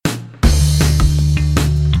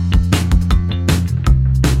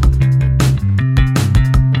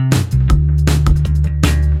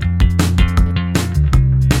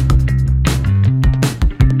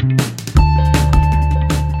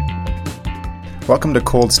Welcome to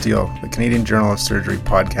Cold Steel, the Canadian Journal of Surgery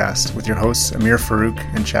podcast, with your hosts Amir Farouk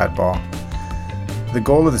and Chad Ball. The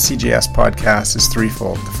goal of the CJS podcast is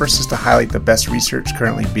threefold. The first is to highlight the best research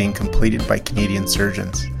currently being completed by Canadian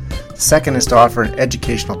surgeons. The second is to offer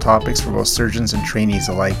educational topics for both surgeons and trainees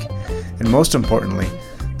alike. And most importantly,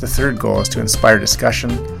 the third goal is to inspire discussion,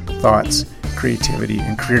 thoughts, creativity,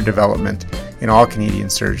 and career development in all Canadian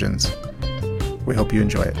surgeons. We hope you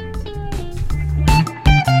enjoy it.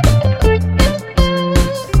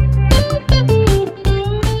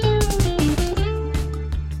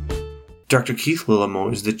 Dr. Keith Lillamo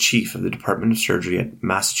is the Chief of the Department of Surgery at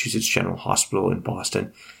Massachusetts General Hospital in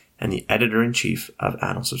Boston and the Editor-in-Chief of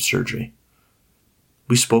Annals of Surgery.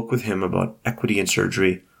 We spoke with him about equity in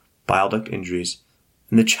surgery, bile duct injuries,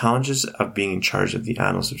 and the challenges of being in charge of the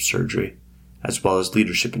Annals of Surgery, as well as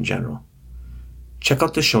leadership in general. Check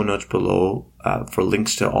out the show notes below for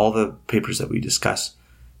links to all the papers that we discuss,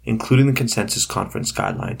 including the Consensus Conference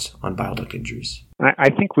guidelines on bile duct injuries.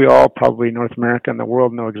 I think we all, probably North America and the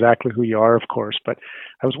world, know exactly who you are, of course, but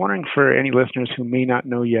I was wondering for any listeners who may not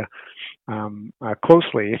know you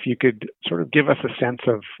closely, if you could sort of give us a sense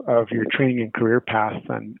of your training and career path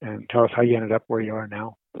and tell us how you ended up where you are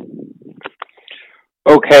now.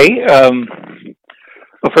 Okay.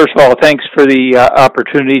 Well, first of all, thanks for the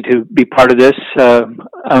opportunity to be part of this.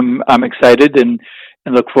 I'm excited and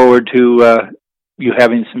look forward to you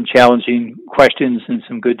having some challenging questions and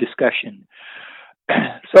some good discussion.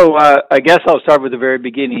 So I guess I'll start with the very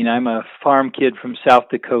beginning. I'm a farm kid from South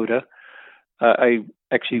Dakota. I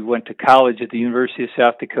actually went to college at the University of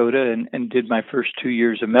South Dakota and did my first 2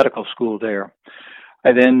 years of medical school there.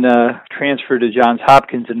 I then transferred to Johns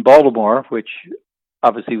Hopkins in Baltimore, which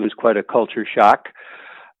obviously was quite a culture shock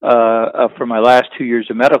for my last 2 years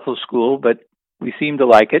of medical school, but we seemed to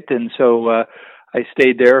like it, and so I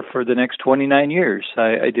stayed there for the next 29 years.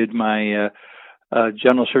 I did my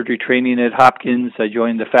general surgery training at Hopkins. I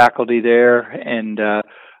joined the faculty there and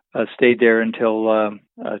stayed there until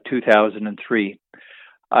 2003.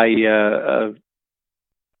 I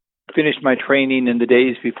finished my training in the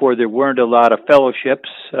days before there weren't a lot of fellowships,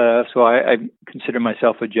 so I consider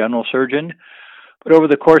myself a general surgeon. But over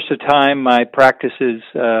the course of time, my practices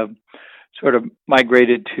sort of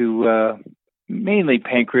migrated to mainly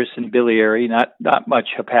pancreas and biliary, not much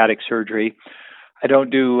hepatic surgery. I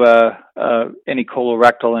don't do any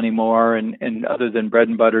colorectal anymore, and other than bread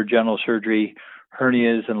and butter general surgery,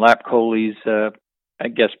 hernias and lap choles, I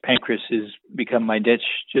guess pancreas has become my niche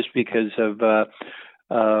just because of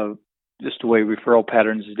just the way referral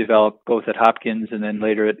patterns developed both at Hopkins and then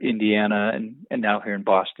later at Indiana and now here in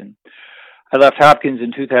Boston. I left Hopkins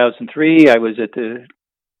in 2003. I was at the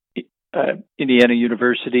Indiana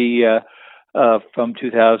University from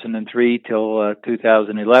 2003 till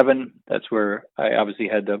 2011. That's where I obviously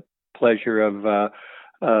had the pleasure of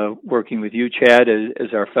working with you, Chad,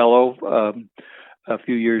 as our fellow a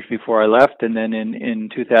few years before I left. And then in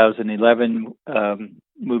 2011,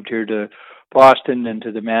 moved here to Boston and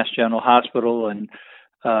to the Mass General Hospital. And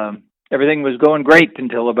everything was going great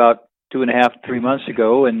until about 2.5-3 months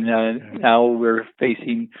ago. And now we're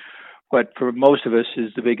facing what for most of us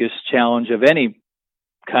is the biggest challenge of any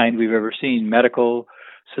kind we've ever seen: medical,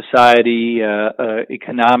 society,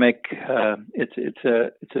 economic. It's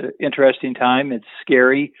an interesting time. It's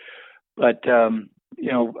scary, but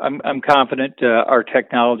I'm confident our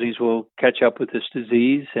technologies will catch up with this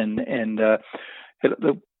disease, and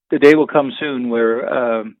the day will come soon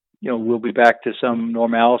where we'll be back to some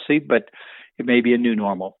normalcy, but it may be a new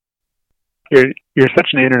normal. You're such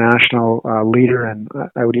an international leader, and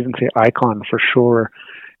I would even say icon for sure.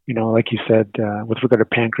 Like you said, with regard to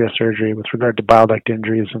pancreas surgery, with regard to bile duct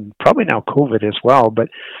injuries, and probably now COVID as well. But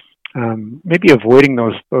maybe avoiding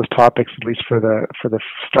those topics, at least for the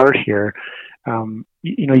start here.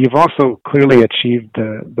 You've also clearly achieved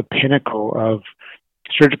the pinnacle of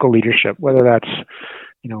surgical leadership, whether that's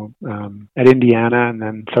at Indiana and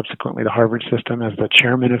then subsequently the Harvard system as the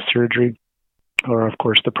chairman of surgery, or of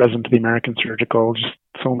course the president of the American Surgical. Just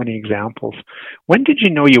so many examples. When did you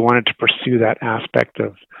know you wanted to pursue that aspect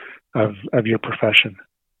of your profession?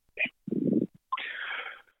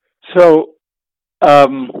 So,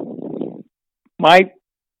 my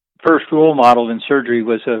first role model in surgery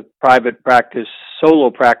was a private practice,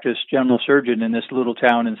 solo practice general surgeon in this little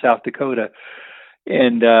town in South Dakota.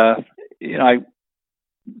 And, I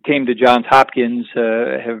came to Johns Hopkins,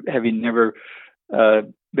 having never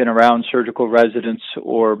been around surgical residents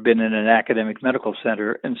or been in an academic medical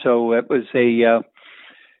center. And so it was it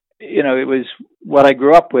was what I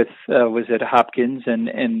grew up with, was at Hopkins.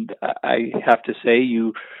 And I have to say,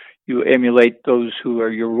 you you emulate those who are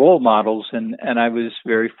your role models. And I was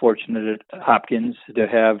very fortunate at Hopkins to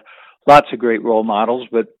have lots of great role models,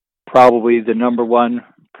 but probably the number one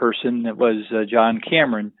person that was John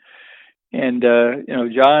Cameron. And,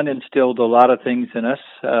 John instilled a lot of things in us,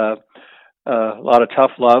 a lot of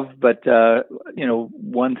tough love, but,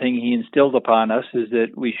 one thing he instilled upon us is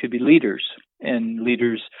that we should be leaders, and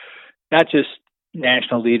leaders, not just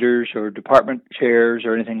national leaders or department chairs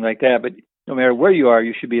or anything like that, but no matter where you are,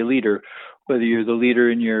 you should be a leader, whether you're the leader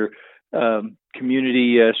in your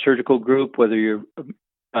community surgical group, whether you're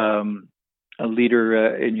a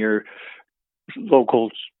leader in your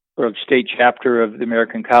local or state chapter of the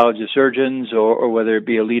American College of Surgeons, or whether it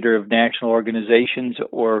be a leader of national organizations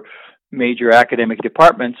or major academic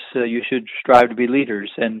departments, you should strive to be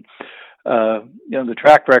leaders. And the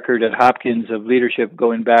track record at Hopkins of leadership,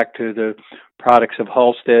 going back to the products of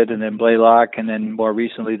Halstead and then Blaylock, and then more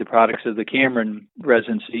recently the products of the Cameron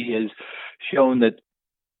residency, has shown that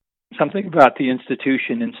something about the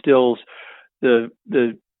institution instills the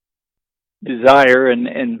desire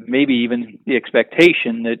and maybe even the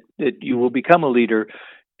expectation that you will become a leader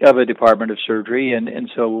of a department of surgery. And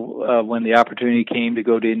so when the opportunity came to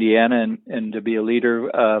go to Indiana and to be a leader,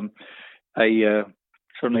 I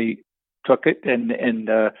certainly took it and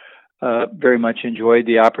very much enjoyed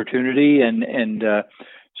the opportunity. And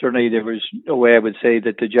certainly there was no way I would say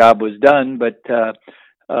that the job was done, but the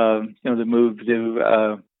move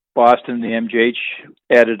to Boston, the MGH,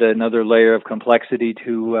 added another layer of complexity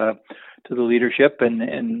to the leadership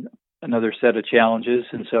and another set of challenges.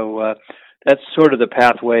 And so that's sort of the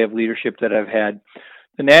pathway of leadership that I've had.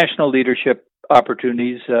 The national leadership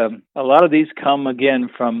opportunities, a lot of these come again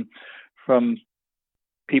from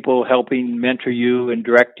people helping mentor you and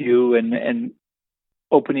direct you and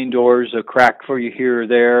opening doors, a crack for you here or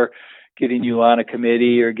there, getting you on a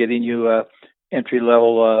committee or getting you a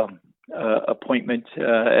entry-level appointment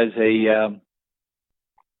as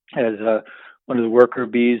one of the worker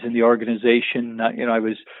bees in the organization. I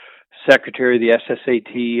was secretary of the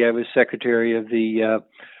SSAT. I was secretary of the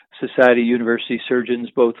Society of University Surgeons,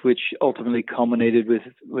 both which ultimately culminated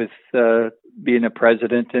with being a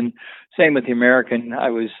president. And same with the American. I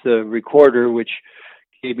was the recorder, which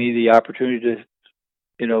gave me the opportunity to,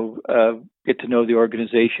 get to know the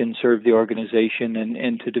organization, serve the organization,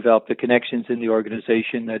 and to develop the connections in the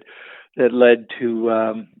organization that led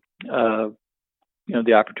to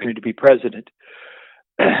the opportunity to be president.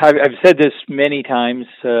 I've said this many times,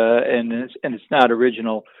 and it's not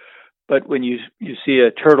original, but when you see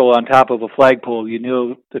a turtle on top of a flagpole, you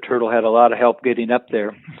knew the turtle had a lot of help getting up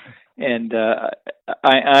there. And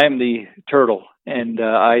I'm the turtle, and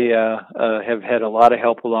I have had a lot of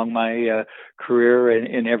help along my career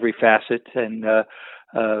in every facet, and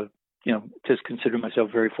just consider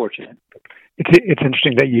myself very fortunate. It's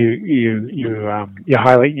interesting that you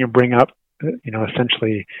highlight and you bring up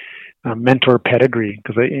essentially mentor pedigree,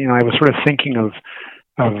 because I was sort of thinking of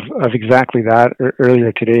exactly that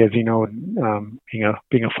earlier today. As you know,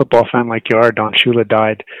 being a football fan like you are, Don Shula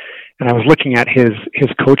died, and I was looking at his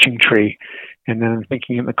coaching tree, and then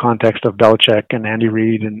thinking in the context of Belichick and Andy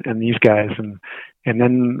Reid and these guys, and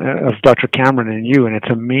then of Dr. Cameron and you, and it's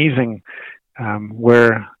amazing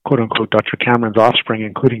where quote unquote Dr. Cameron's offspring,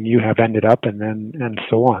 including you, have ended up, and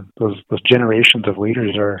so on. Those generations of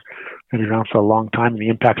leaders are going to be around for a long time, and the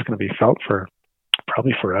impact's going to be felt for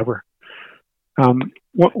probably forever.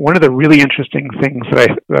 One of the really interesting things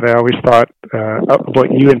that I always thought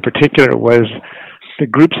about you in particular was the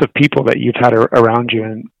groups of people that you've had around you.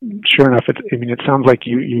 And sure enough, it sounds like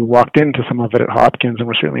you walked into some of it at Hopkins and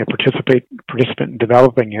were certainly a participant in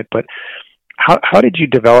developing it. But how did you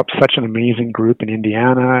develop such an amazing group in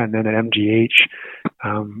Indiana and then at MGH?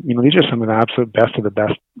 These are some of the absolute best of the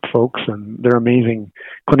best folks, and they're amazing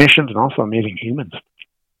clinicians and also amazing humans.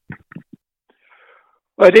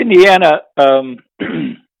 Well, at Indiana,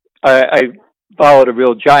 I followed a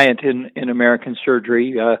real giant in American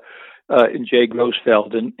surgery, in Jay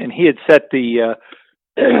Grosfeld, and he had set the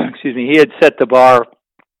the bar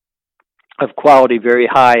of quality very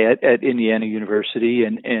high at Indiana University,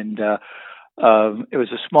 and it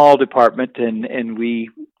was a small department, and we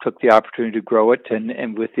took the opportunity to grow it,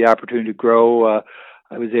 and with the opportunity to grow,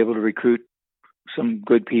 I was able to recruit some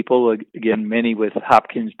good people, again, many with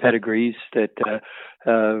Hopkins pedigrees that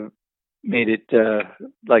made it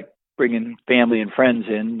like bringing family and friends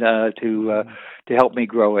in to help me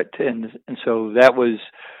grow it, and so that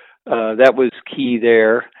was key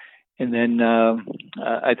there. And then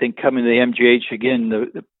I think coming to the MGH again,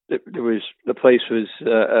 the place was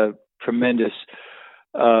a tremendous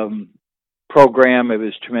program. It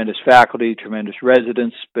was tremendous faculty, tremendous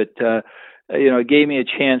residents, but it gave me a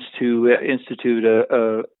chance to institute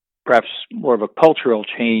a perhaps more of a cultural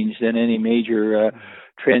change than any major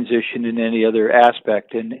transition in any other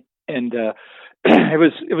aspect. And it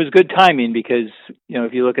was good timing because,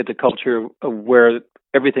 if you look at the culture of where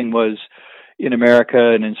everything was in America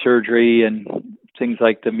and in surgery and things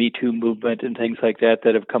like the Me Too movement and things like that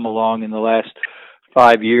have come along in the last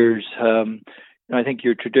 5 years, I think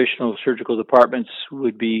your traditional surgical departments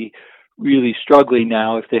would be really struggling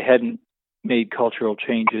now if they hadn't made cultural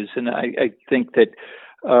changes. And I think that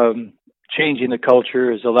changing the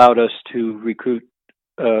culture has allowed us to recruit,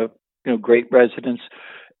 great residents.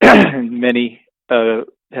 Many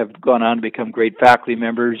have gone on to become great faculty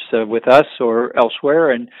members with us or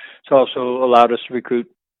elsewhere, and it's also allowed us to recruit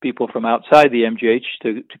people from outside the MGH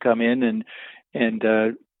to come in and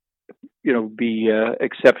be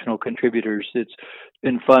exceptional contributors. It's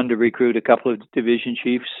been fun to recruit a couple of division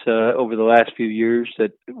chiefs over the last few years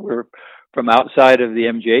that were from outside of the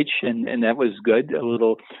MGH, and that was good. A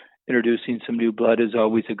little introducing some new blood is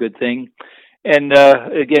always a good thing. And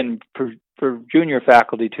again, for junior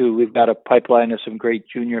faculty too, we've got a pipeline of some great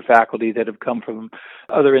junior faculty that have come from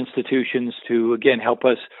other institutions to again help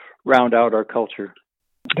us round out our culture.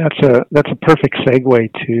 That's a perfect segue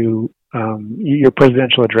to your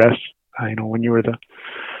presidential address. When you were the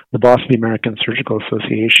boss of the American Surgical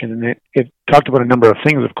Association, and it talked about a number of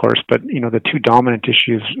things, of course, but the two dominant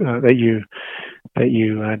issues that you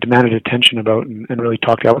demanded attention about and really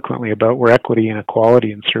talked eloquently about were equity and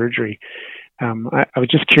equality in surgery. I was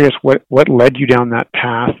just curious what led you down that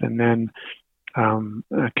path, and then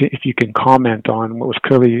if you can comment on what was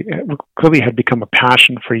clearly had become a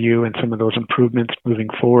passion for you and some of those improvements moving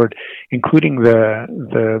forward, including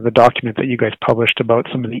the document that you guys published about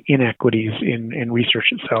some of the inequities in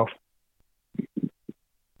research itself.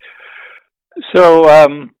 So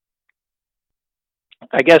I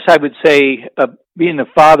guess I would say being the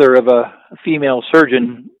father of a female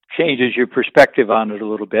surgeon changes your perspective on it a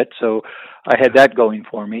little bit. So I had that going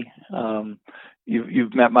for me.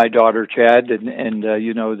 You've met my daughter, Chad, and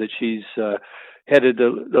you know that she's headed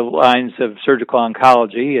the lines of surgical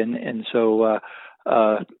oncology, and so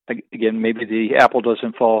again, maybe the apple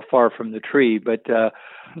doesn't fall far from the tree, but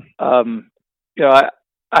I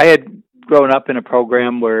had grown up in a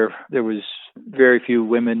program where there was very few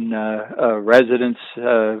women residents,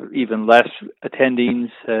 even less attendings,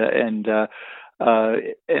 and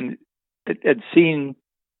had seen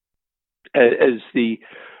as the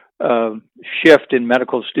shift in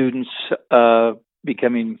medical students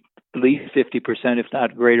becoming at least 50%, if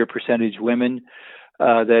not greater percentage women,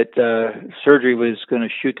 that surgery was going to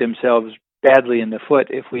shoot themselves badly in the foot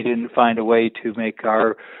if we didn't find a way to make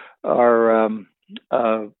our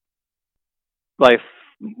life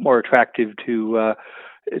more attractive to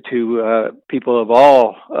people of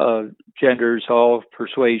all genders, all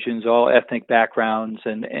persuasions, all ethnic backgrounds,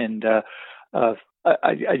 and I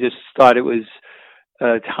just thought it was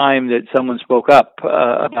time that someone spoke up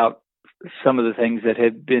about some of the things that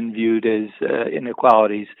had been viewed as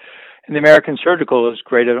inequalities. And the American Surgical, as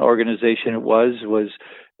great an organization it was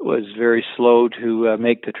very slow to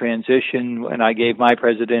make the transition. When I gave my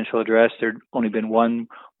presidential address, there'd only been one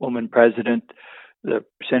woman president. The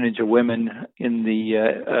percentage of women in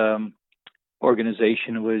the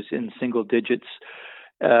organization was in single digits.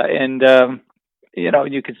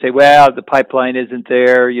 You could say, well, the pipeline isn't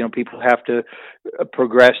there. People have to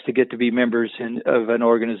progress to get to be members of an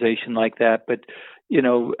organization like that. But,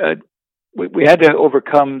 we had to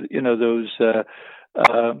overcome, those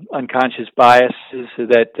unconscious biases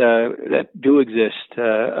that do exist.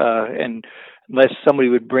 And unless somebody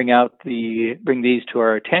would bring these to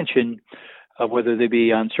our attention, whether they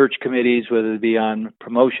be on search committees, whether they be on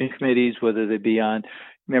promotion committees, whether they be on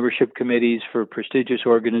membership committees for prestigious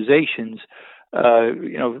organizations,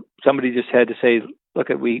 somebody just had to say, look,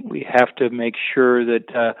 we have to make sure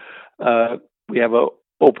that we have an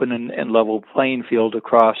open and level playing field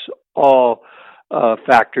across all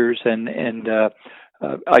factors. And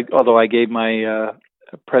although I gave my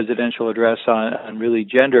presidential address on really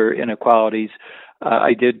gender inequalities,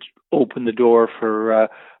 I did open the door for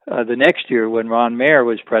the next year when Ron Mayer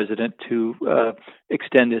was president to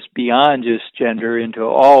extend this beyond just gender into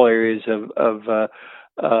all areas of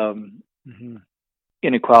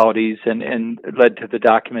inequalities, and led to the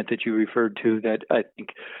document that you referred to that I think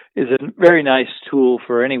is a very nice tool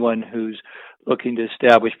for anyone who's looking to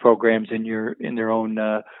establish programs in their own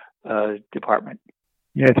department.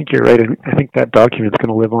 Yeah, I think you're right. I think that document's going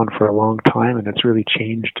to live on for a long time, and it's really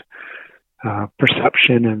changed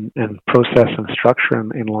perception and process and structure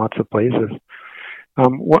in lots of places.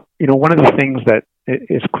 One of the things that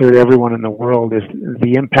is clear to everyone in the world is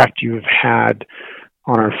the impact you've had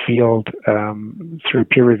on our field through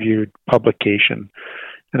peer-reviewed publication.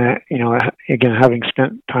 And again, having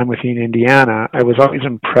spent time with you in Indiana, I was always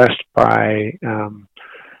impressed by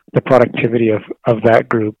the productivity of that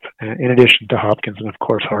group, in addition to Hopkins and of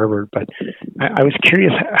course Harvard. But I was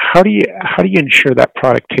curious, how do you ensure that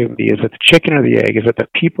productivity? Is it the chicken or the egg? Is it the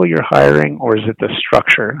people you're hiring, or is it the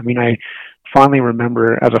structure? I mean, I fondly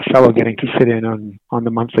remember as a fellow getting to sit in on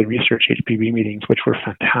the monthly research HPB meetings, which were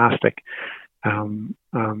fantastic.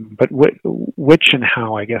 But which and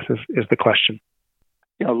how, I guess, is the question.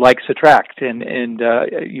 Likes attract, and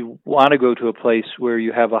you want to go to a place where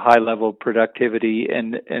you have a high level of productivity,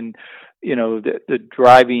 and the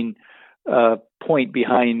driving point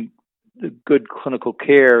behind the good clinical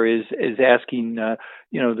care is asking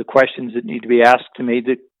the questions that need to be asked to make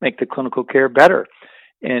the clinical care better.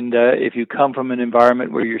 And if you come from an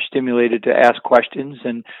environment where you're stimulated to ask questions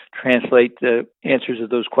and translate the answers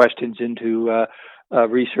of those questions into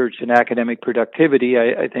research and academic productivity,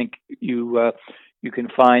 I think you can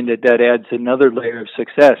find that adds another layer of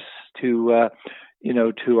success to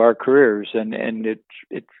our careers, and it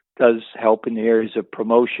does help in the areas of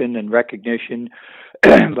promotion and recognition.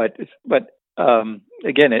 but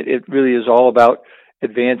again, it really is all about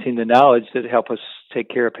advancing the knowledge that help us take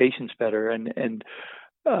care of patients better. And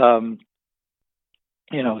I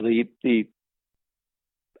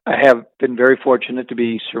have been very fortunate to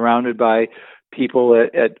be surrounded by people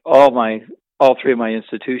at all three of my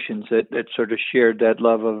institutions that sort of shared that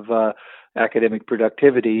love of academic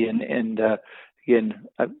productivity, and again,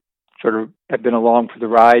 I've been along for the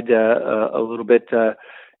ride a little bit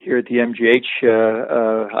here at the MGH.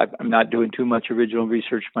 I'm not doing too much original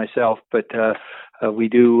research myself, but we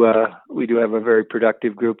do have a very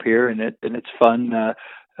productive group here, and it's fun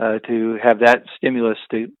to have that stimulus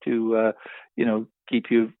to keep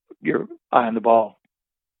your eye on the ball.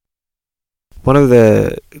 One of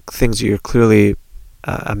the things you're clearly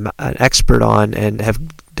an expert on and have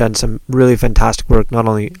done some really fantastic work, not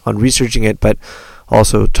only on researching it, but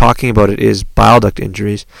also talking about it, is bile duct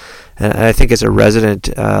injuries. And I think as a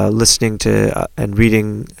resident, listening to and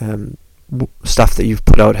reading stuff that you've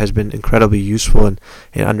put out has been incredibly useful in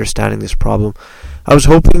understanding this problem. I was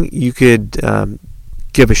hoping you could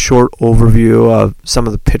give a short overview of some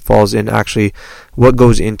of the pitfalls in actually what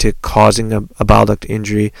goes into causing a bile duct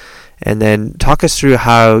injury, and then talk us through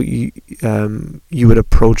how you would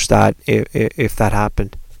approach that if that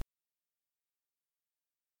happened.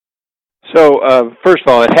 So first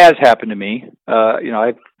of all, it has happened to me.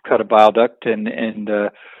 I've cut a bile duct and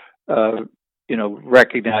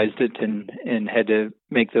recognized it and had to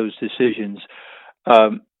make those decisions.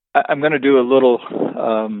 I'm going to do a little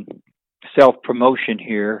self-promotion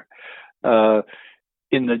here.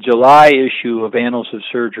 In the July issue of Annals of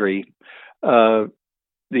Surgery, the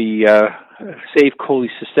Safe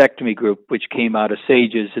Cholecystectomy Group, which came out of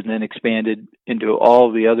SAGES and then expanded into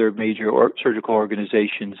all the other major surgical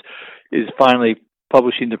organizations, is finally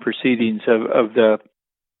publishing the proceedings of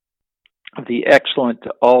the excellent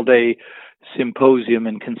all-day symposium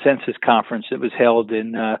and consensus conference that was held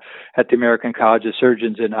at the American College of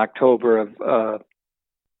Surgeons in October of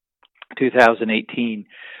 2018,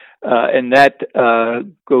 and that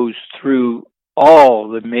goes through all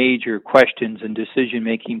the major questions and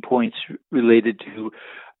decision-making points related to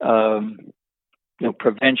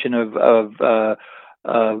prevention of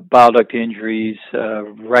bile duct injuries,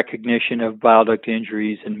 recognition of bile duct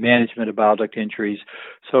injuries, and management of bile duct injuries.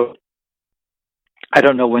 So I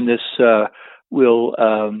don't know when this will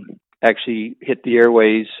actually hit the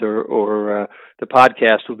airways or the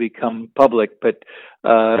podcast will become public, but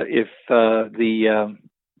if the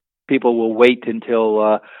people will wait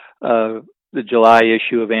until the July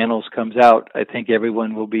issue of Annals comes out, I think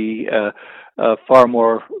everyone will be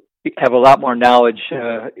have a lot more knowledge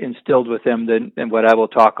instilled with them than what I will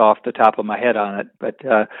talk off the top of my head on it. But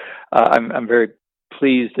I'm very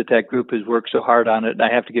pleased that group has worked so hard on it, and I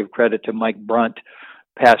have to give credit to Mike Brunt,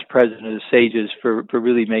 past president of SAGES, for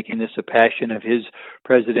really making this a passion of his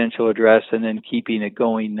presidential address, and then keeping it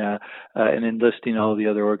going and enlisting all the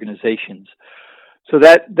other organizations. So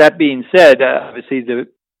that being said, obviously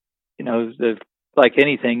like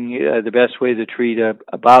anything, the best way to treat a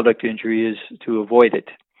bile duct injury is to avoid it,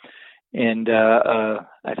 and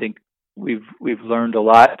I think we've learned a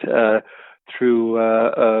lot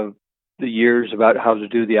through the years about how to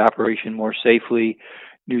do the operation more safely.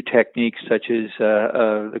 New techniques such as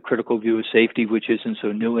the critical view of safety, which isn't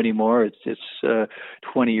so new anymore. It's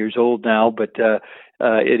 20 years old now, but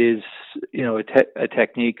it is a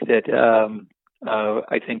technique that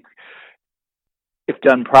I think if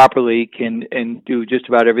done properly, can and do just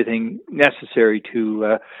about everything necessary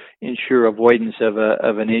to ensure avoidance of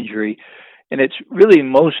an injury. And it's really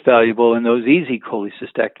most valuable in those easy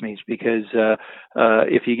cholecystectomies because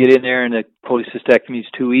if you get in there and the cholecystectomy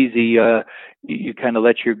is too easy, you kind of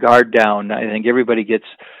let your guard down. I think everybody gets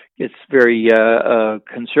very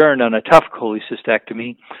concerned on a tough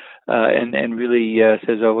cholecystectomy and really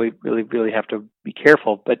says, oh, we really have to be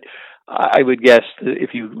careful. But I would guess that if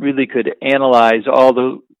you really could analyze all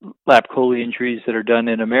the lap chole injuries that are done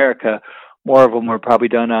in America, more of them were probably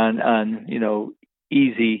done on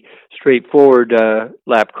easy, straightforward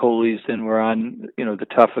lap choles than were on the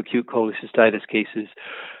tough acute cholecystitis cases.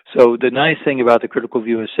 So the nice thing about the critical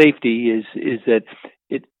view of safety is that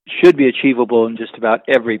it should be achievable in just about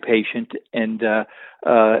every patient, and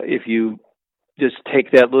if you just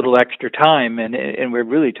take that little extra time, and we're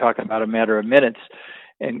really talking about a matter of minutes,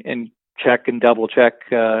 and check and double check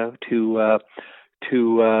to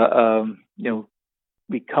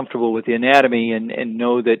be comfortable with the anatomy and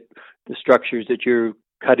know that the structures that you're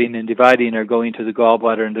cutting and dividing are going to the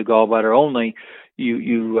gallbladder and the gallbladder only,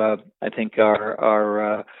 you I think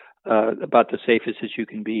are about the safest that you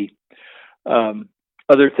can be.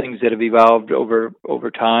 Other things that have evolved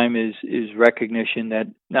over time is recognition that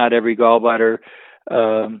not every gallbladder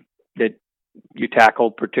that you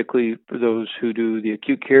tackle, particularly for those who do the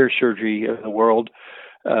acute care surgery of the world,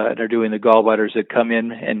 and are doing the gallbladders that come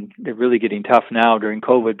in, and they're really getting tough now during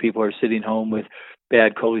COVID. People are sitting home with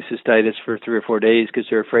bad cholecystitis for 3 or 4 days because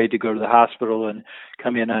they're afraid to go to the hospital and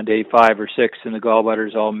come in on day 5 or 6 and the gallbladder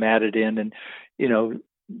is all matted in. And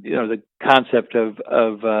the concept of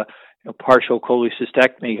partial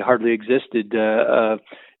cholecystectomy hardly existed 10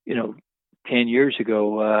 years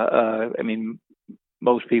ago.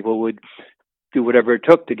 Most people would do whatever it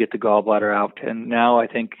took to get the gallbladder out, and now I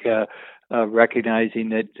think recognizing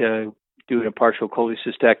that doing a partial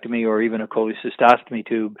cholecystectomy or even a cholecystostomy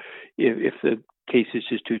tube, if the case is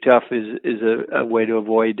just too tough, is a way to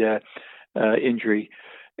avoid injury.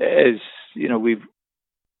 As we've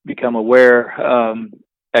become aware,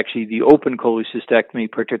 actually the open cholecystectomy,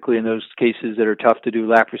 particularly in those cases that are tough to do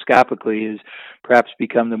laparoscopically, has perhaps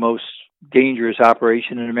become the most dangerous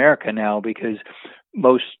operation in America now, because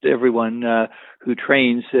most everyone who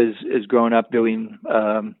trains has grown up doing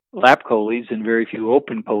lap choles and very few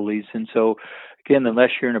open choles. And so, again, unless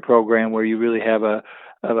you're in a program where you really have a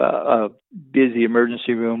busy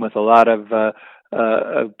emergency room with a lot of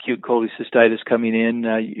acute cholecystitis coming in,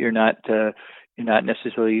 you're not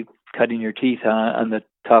necessarily cutting your teeth on the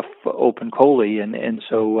tough open chole. And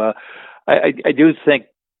so I do think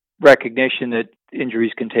recognition that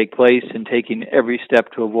injuries can take place and taking every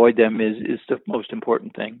step to avoid them is the most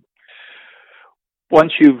important thing.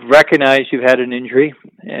 Once you've recognized you've had an injury,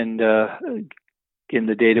 and again,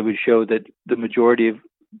 the data would show that the majority of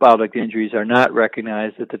bile duct injuries are not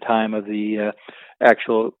recognized at the time of the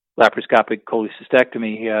actual laparoscopic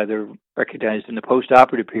cholecystectomy. They're recognized in the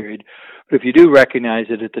post-operative period. But if you do recognize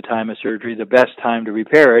it at the time of surgery, the best time to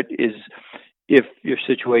repair it is, if your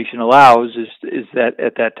situation allows, is that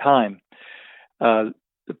at that time. The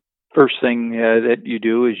first thing that you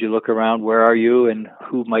do is you look around, where are you and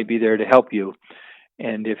who might be there to help you.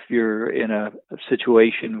 And if you're in a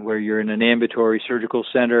situation where you're in an ambulatory surgical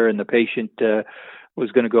center and the patient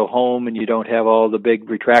was going to go home and you don't have all the big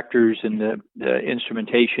retractors and the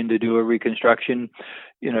instrumentation to do a reconstruction,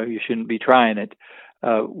 you shouldn't be trying it.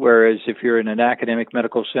 Whereas if you're in an academic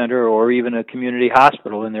medical center or even a community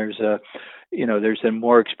hospital and there's a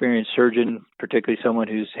more experienced surgeon, particularly someone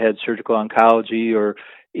who's had surgical oncology or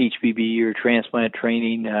HBB or transplant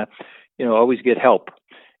training, always get help.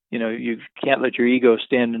 You can't let your ego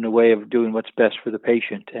stand in the way of doing what's best for the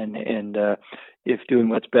patient. And if doing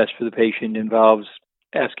what's best for the patient involves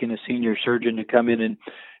asking a senior surgeon to come in and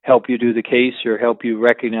help you do the case or help you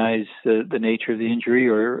recognize the nature of the injury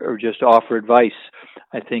or just offer advice,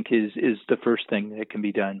 I think is the first thing that can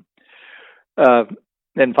be done.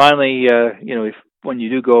 Then finally, if when you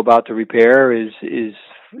do go about the repair, is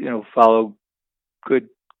follow good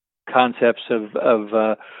concepts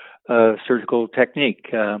of surgical technique.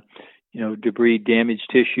 Debride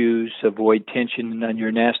damaged tissues, avoid tension on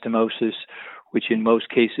your anastomosis, which in most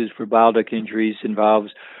cases for bile duct injuries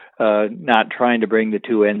involves not trying to bring the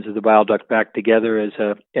two ends of the bile duct back together as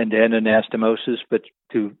a end-to-end anastomosis, but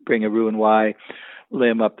to bring a Roux-en-Y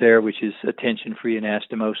limb up there, which is a tension-free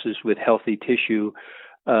anastomosis with healthy tissue,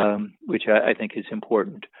 which I think is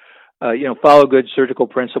important. Follow good surgical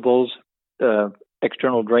principles,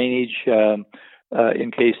 external drainage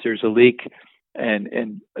in case there's a leak,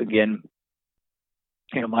 and again,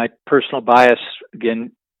 my personal bias,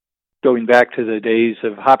 again, going back to the days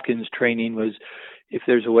of Hopkins training, was, if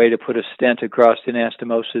there's a way to put a stent across the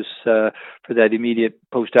anastomosis for that immediate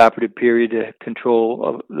postoperative period to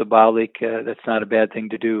control the bowel leak, that's not a bad thing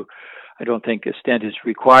to do. I don't think a stent is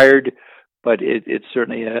required, but it's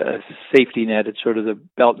certainly a safety net. It's sort of the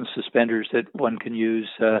belt and suspenders that one can use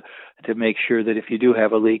to make sure that if you do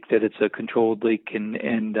have a leak, that it's a controlled leak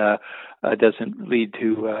and doesn't lead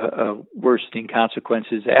to worsening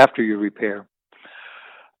consequences after your repair.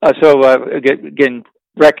 So again,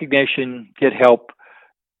 recognition, get help,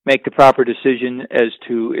 make the proper decision as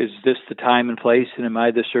to, is this the time and place, and am I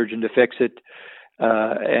the surgeon to fix it?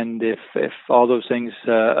 And if all those things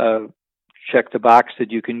check the box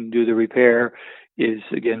that you can do the repair, is,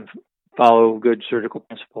 again, follow good surgical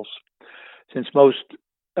principles. Since most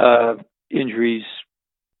injuries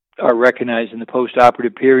are recognized in the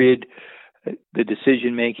postoperative period, the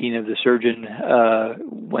decision-making of the surgeon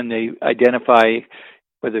when they identify,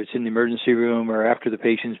 whether it's in the emergency room or after the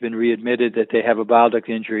patient's been readmitted, that they have a bile duct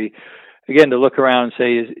injury, again, to look around and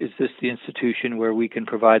say, is this the institution where we can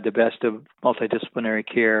provide the best of multidisciplinary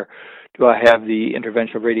care? Do I have the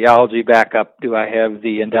interventional radiology backup? Do I have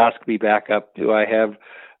the endoscopy backup? Do I have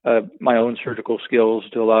my own surgical skills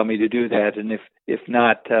to allow me to do that? And if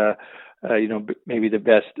not, maybe the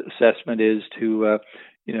best assessment is to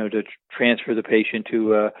to transfer the patient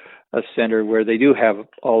to a center where they do have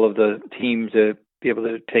all of the teams to be able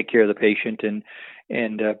to take care of the patient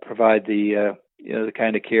and provide the the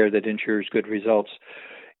kind of care that ensures good results.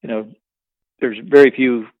 There's very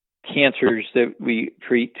few cancers that we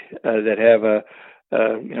treat that have a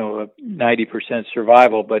 90%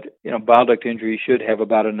 survival, but bile duct injury should have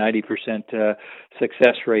about a 90%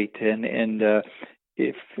 success rate, and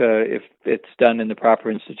if it's done in the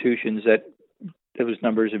proper institutions, that those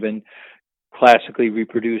numbers have been classically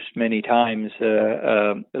reproduced many times,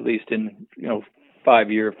 at least in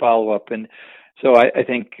 5-year follow-up. And so I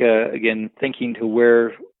think, again, thinking to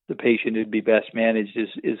where the patient would be best managed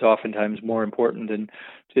is oftentimes more important than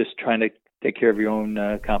just trying to take care of your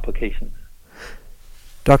own complications.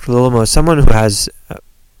 Dr. Lilimo, someone who has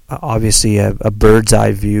obviously a bird's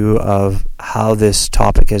eye view of how this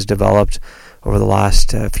topic has developed over the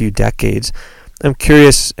last few decades, I'm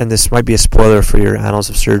curious, and this might be a spoiler for your Annals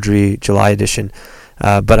of Surgery July edition,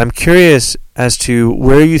 but I'm curious as to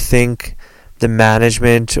where you think the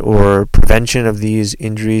management or prevention of these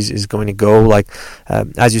injuries is going to go. Like,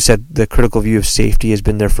 as you said, the critical view of safety has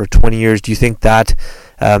been there for 20 years. Do you think that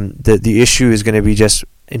the issue is going to be just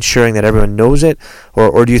ensuring that everyone knows it,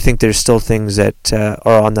 or do you think there's still things that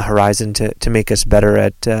are on the horizon to make us better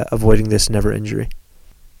at avoiding this never injury?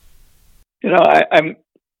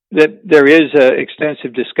 That there is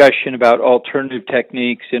extensive discussion about alternative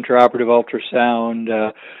techniques, intraoperative ultrasound.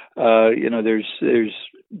 There's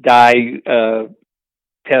dye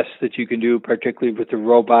tests that you can do, particularly with the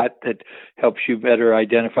robot, that helps you better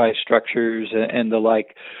identify structures and the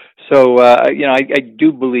like. So, I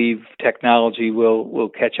do believe technology will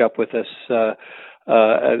catch up with us.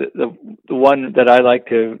 The one that I like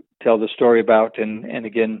to tell the story about, and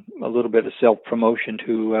again, a little bit of self-promotion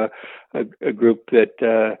to a group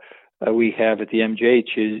that we have at the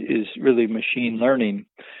MGH is really machine learning.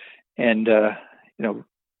 And,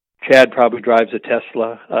 Chad probably drives a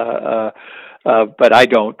Tesla, but I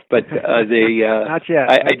don't. But not yet.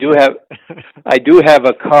 I do have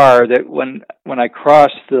a car that when I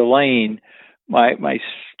cross the lane, my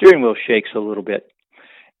steering wheel shakes a little bit.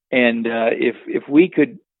 And if we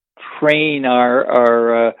could train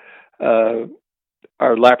our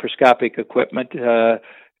laparoscopic equipment,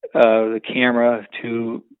 the camera,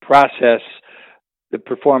 to process the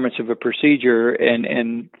performance of a procedure,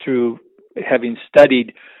 and through having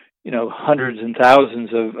studied hundreds and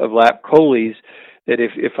thousands of lap choles, that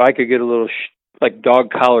if I could get a little like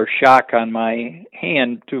dog collar shock on my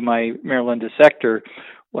hand through my Maryland dissector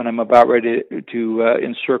when I'm about ready to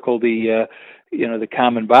encircle the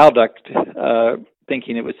common bile duct,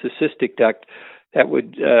 thinking it was the cystic duct, that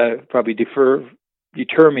would probably deter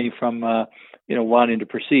me from wanting to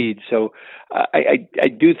proceed. So I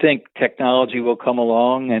do think technology will come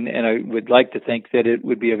along, and I would like to think that it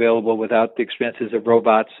would be available without the expenses of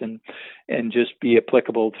robots, and just be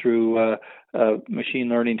applicable through machine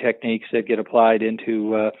learning techniques that get applied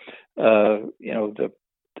into the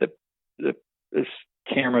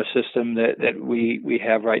camera system that we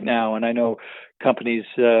have right now. And I know companies,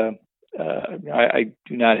 I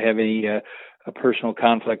do not have any a personal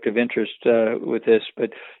conflict of interest with this,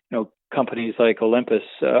 but companies like Olympus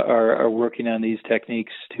are working on these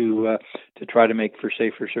techniques to try to make for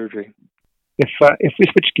safer surgery. If we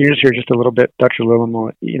switch gears here just a little bit, Dr.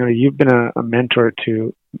 Lilimo, you've been a mentor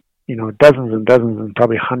to dozens and dozens and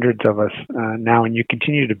probably hundreds of us now, and you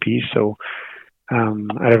continue to be so.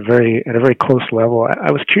 at a very close level.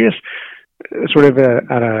 I was curious, sort of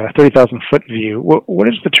at a 30,000-foot view, what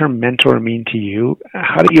does the term mentor mean to you?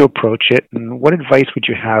 How do you approach it, and what advice would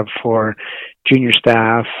you have for junior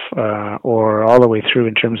staff or all the way through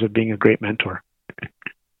in terms of being a great mentor?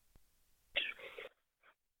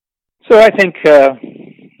 So I think,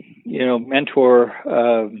 mentor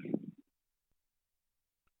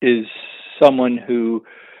is someone who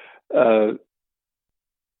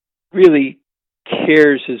really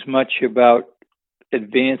cares as much about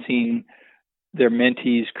advancing their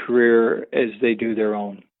mentee's career as they do their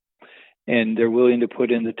own. And they're willing to put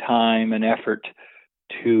in the time and effort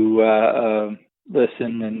to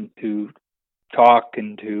listen and to talk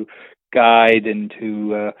and to guide and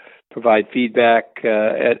to provide feedback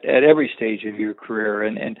at every stage of your career.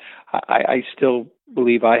 And I still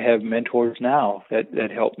believe I have mentors now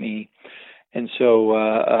that help me. And so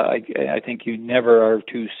I think you never are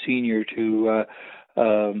too senior to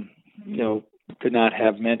not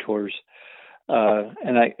have mentors.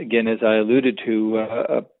 And again, as I alluded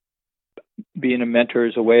to, being a mentor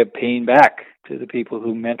is a way of paying back to the people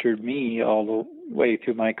who mentored me all the way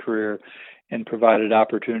through my career and provided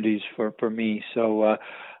opportunities for me. So,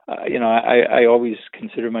 I always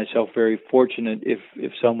consider myself very fortunate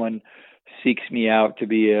if someone seeks me out to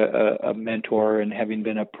be a mentor, and having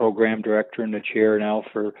been a program director and a chair now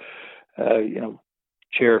for,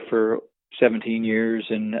 chair for 17 years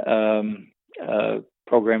and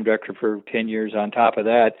program director for 10 years on top of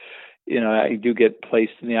that, I do get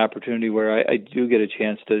placed in the opportunity where I do get a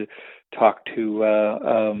chance to talk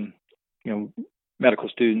to, medical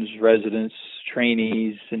students, residents,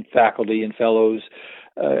 trainees, and faculty and fellows,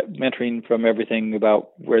 mentoring from everything about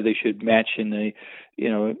where they should match in the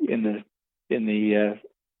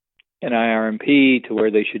NIRMP to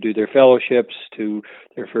where they should do their fellowships to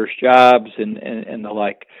their first jobs and the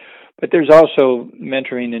like. But there's also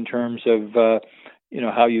mentoring in terms of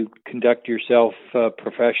how you conduct yourself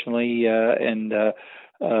professionally and the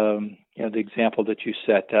example that you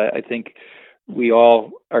set. I think we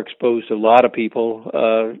all are exposed to a lot of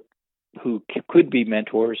people who could be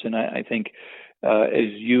mentors, and I think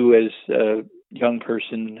as you as a young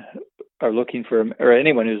person are looking for, or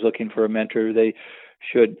anyone who's looking for a mentor, they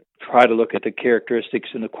should try to look at the characteristics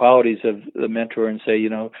and the qualities of the mentor and say,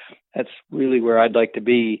 that's really where I'd like to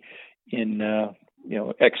be in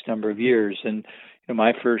X number of years. And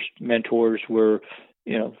my first mentors were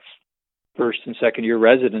first and second year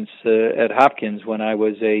residents at Hopkins when I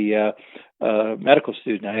was a medical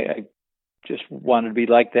student. I just wanted to be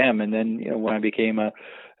like them. And then when I became a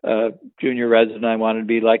junior resident, I wanted to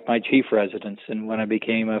be like my chief residents. And when I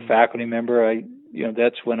became a faculty member,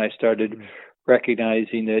 that's when I started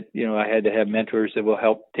recognizing that I had to have mentors that will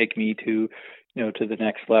help take me to the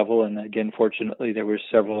next level. And again, fortunately, there were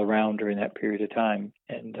several around during that period of time.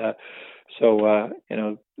 And so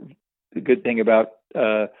the good thing about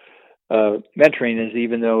mentoring is,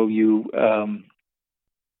 even though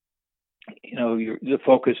the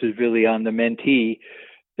focus is really on the mentee,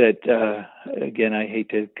 that again, I hate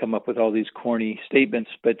to come up with all these corny statements,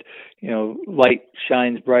 but light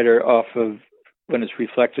shines brighter off of when it's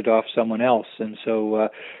reflected off someone else. And so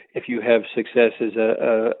if you have success as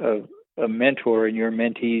a mentor and your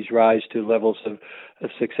mentees rise to levels of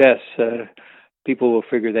success, people will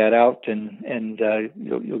figure that out, and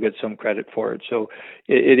you'll get some credit for it. So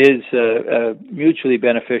it is mutually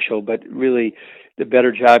beneficial, but really the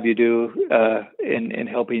better job you do in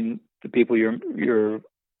helping the people you're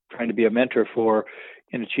trying to be a mentor for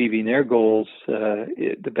in achieving their goals,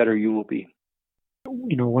 the better you will be.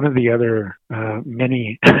 One of the other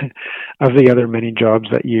many jobs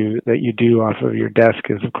that you do off of your desk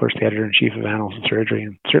is, of course, the editor-in-chief of Annals of Surgery,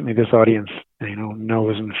 and certainly this audience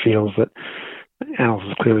knows and feels that Annals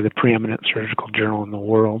is clearly the preeminent surgical journal in the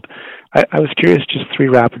world. I was curious, just 3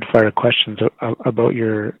 rapid-fire questions about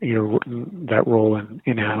your that role in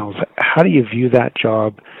Annals. How do you view that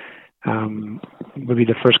job? Would be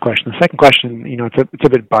the first question. The second question, it's a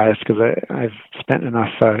bit biased because I've spent enough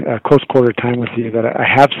close quarter time with you that I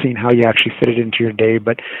have seen how you actually fit it into your day.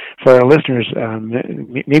 But for our listeners,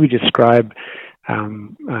 maybe describe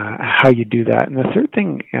how you do that. And the third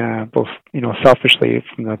thing, both selfishly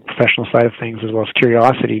from the professional side of things as well as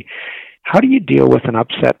curiosity, how do you deal with an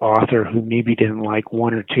upset author who maybe didn't like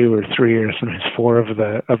 1 or 2 or 3 or sometimes 4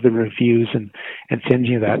 of the reviews and sends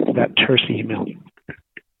you that terse email?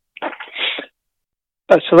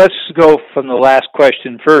 So let's go from the last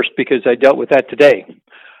question first, because I dealt with that today.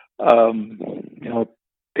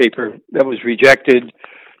 Paper that was rejected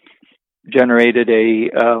generated a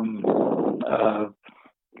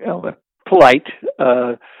polite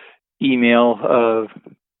email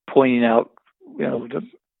pointing out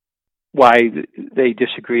why they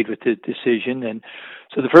disagreed with the decision. And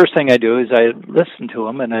so the first thing I do is I listen to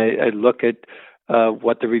them and I look at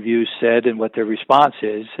what the reviews said and what their response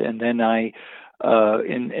is, and then I,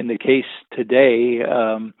 in the case today,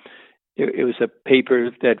 it was a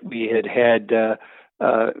paper that we had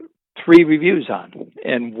 3 reviews on,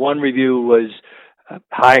 and one review was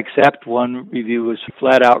high accept, one review was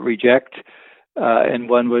flat out reject, and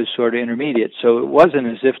one was sort of intermediate. So it wasn't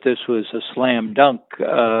as if this was a slam dunk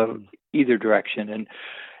either direction.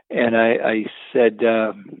 And I said,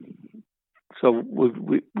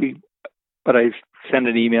 but I sent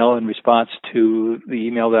an email in response to the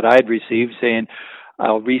email that I'd received saying,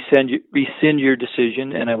 I'll rescind your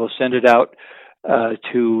decision, and I will send it out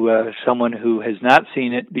to someone who has not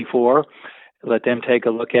seen it before. Let them take a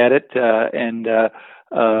look at it and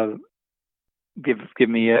give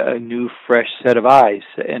me a new, fresh set of eyes.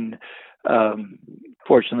 And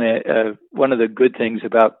fortunately, one of the good things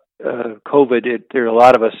about COVID, there are a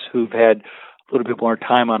lot of us who've had a little bit more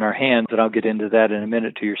time on our hands, and I'll get into that in a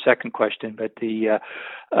minute to your second question. But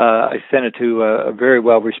I sent it to a very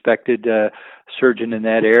well-respected surgeon in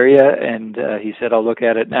that area, and he said, I'll look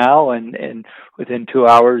at it now. And within 2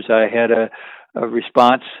 hours, I had a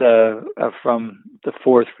response from the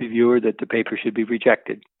 4th reviewer that the paper should be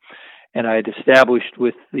rejected. And I had established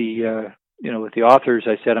with the with the authors,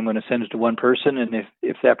 I said, I'm going to send it to one person, and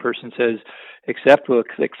if that person says accept, we'll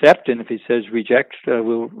accept, and if he says reject,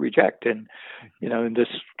 we'll reject. And in this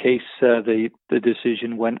case, the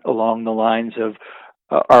decision went along the lines of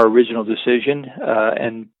our original decision,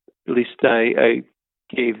 and at least I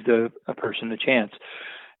gave a person a chance.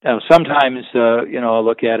 Now, sometimes I'll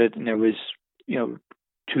look at it, and there was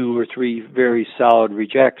 2 or 3 very solid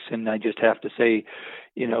rejects, and I just have to say,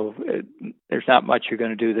 there's not much you're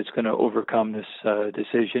going to do that's going to overcome this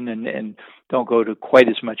decision, and don't go to quite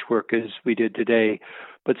as much work as we did today.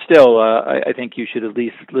 But still, I think you should at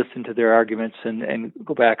least listen to their arguments and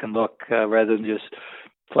go back and look rather than just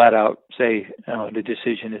flat out say the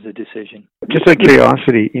decision is a decision. Just out of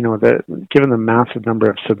curiosity, given the massive number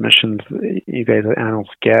of submissions you guys at Annals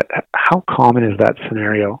get, how common is that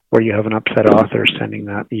scenario where you have an upset author sending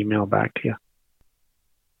that email back to you?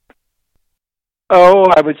 Oh,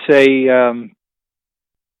 I would say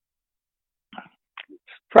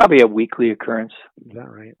probably a weekly occurrence. Is that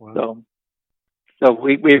right? Wow. So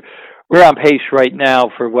we're on pace right now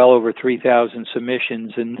for well over 3,000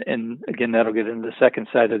 submissions, and again that'll get into the second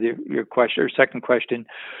side of your question or second question.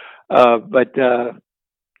 But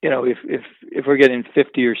if we're getting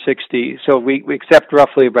 50 or 60, so we accept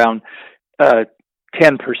roughly around 10%.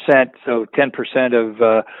 So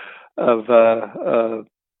 10% of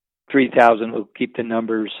 3,000 will keep the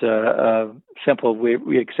numbers simple.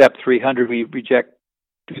 We accept 300, we reject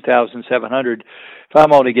 2,700. If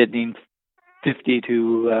I'm only getting 50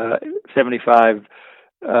 to 75,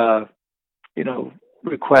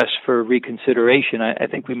 requests for reconsideration, I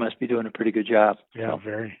think we must be doing a pretty good job. Yeah,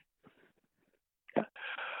 very. Yeah.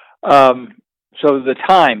 So the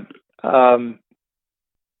time, I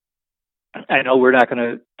know we're not going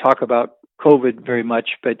to talk about COVID very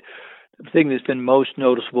much, but the thing that's been most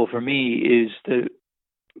noticeable for me is that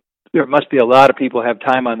there must be a lot of people have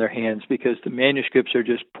time on their hands because the manuscripts are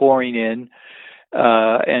just pouring in,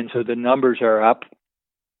 and so the numbers are up.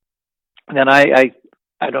 And then I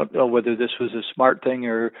don't know whether this was a smart thing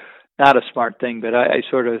or not a smart thing, but I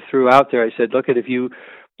sort of threw out there, I said, look, if you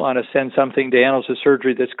want to send something to Annals of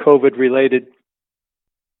Surgery that's COVID related,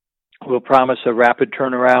 we'll promise a rapid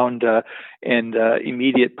turnaround and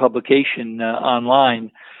immediate publication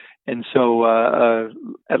online. And so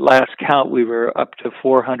at last count, we were up to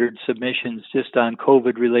 400 submissions just on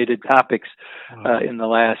COVID-related topics in the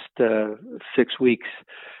last 6 weeks.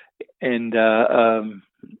 And that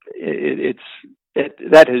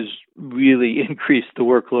has really increased the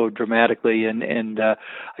workload dramatically. And I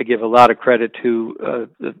give a lot of credit to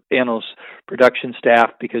the Annals production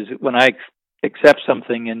staff, because when I accept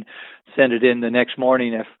something and send it in the next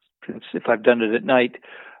morning, if I've done it at night,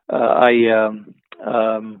 I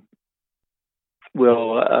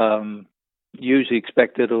will usually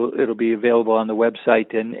expect it'll be available on the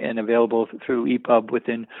website and available through EPUB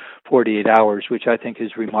within 48 hours, which I think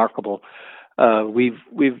is remarkable.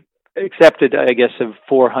 We've accepted, I guess, of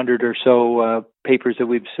 400 or so papers that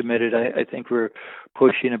we've submitted. I think we're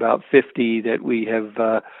pushing about 50 that we have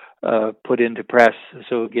put into press.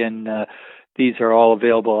 So again, these are all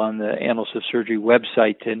available on the Annals of Surgery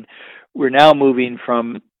website, and we're now moving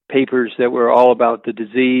from papers that were all about the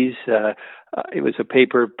disease. It was a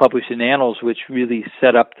paper published in Annals which really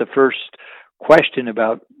set up the first question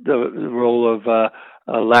about the role of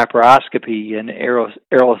laparoscopy and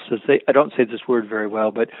I don't say this word very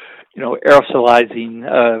well, but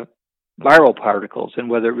aerosolizing viral particles, and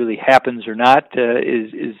whether it really happens or not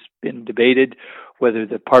is been debated. Whether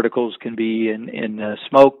the particles can be in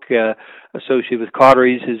smoke associated with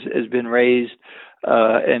cauteries has been raised,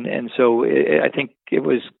 and so I think it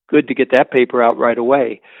was good to get that paper out right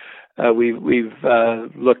away. We've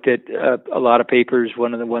looked at a lot of papers.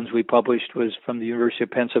 One of the ones we published was from the University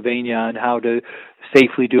of Pennsylvania on how to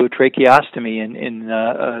safely do a tracheostomy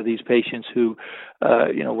in these patients who,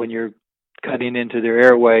 when you're cutting into their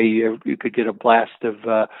airway, you could get a blast of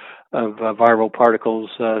viral particles.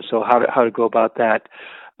 So how to go about that?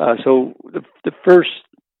 So the first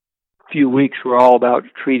few weeks were all about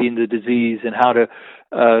treating the disease and how to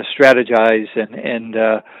strategize and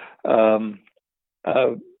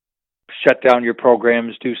shut down your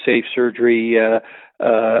programs, do safe surgery,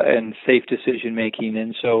 and safe decision making.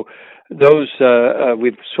 And so those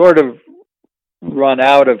we've sort of run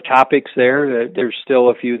out of topics there. There's still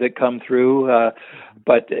a few that come through,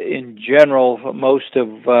 but in general, most of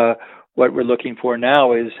what we're looking for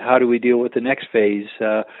now is how do we deal with the next phase?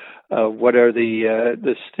 What are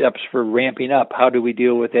the steps for ramping up? How do we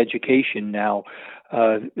deal with education now?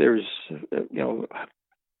 There's,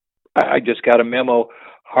 I just got a memo.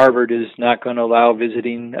 Harvard is not going to allow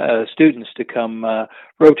visiting students to come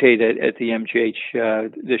rotate at the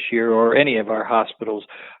MGH this year or any of our hospitals.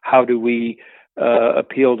 How do we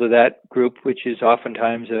appeal to that group, which is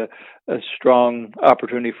oftentimes a strong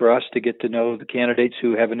opportunity for us to get to know the candidates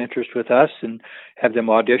who have an interest with us and have them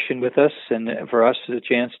audition with us, and for us a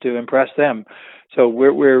chance to impress them. So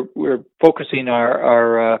we're focusing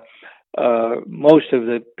our most of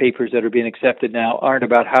the papers that are being accepted now aren't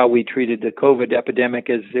about how we treated the COVID epidemic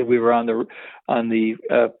as we were on the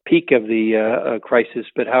peak of the crisis,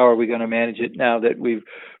 but how are we going to manage it now that we've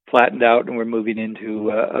flattened out and we're moving into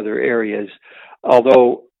other areas.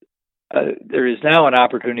 Although there is now an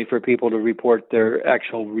opportunity for people to report their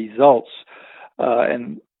actual results,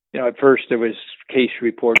 and at first there was case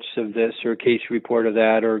reports of this or case report of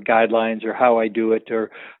that, or guidelines, or how I do it,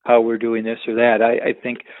 or how we're doing this or that. I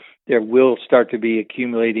think there will start to be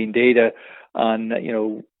accumulating data on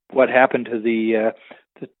what happened to the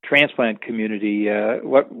transplant community.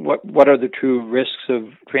 What are the true risks of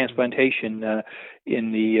transplantation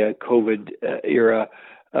in the COVID era?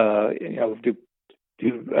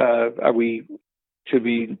 Should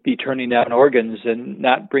we be turning down organs and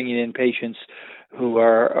not bringing in patients who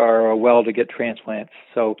are well to get transplants?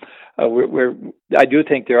 So I do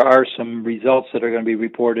think there are some results that are going to be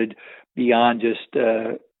reported beyond just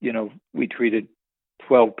we treated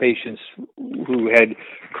 12 patients who had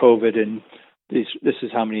COVID and this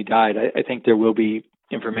is how many died. I think there will be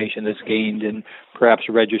information that's gained and perhaps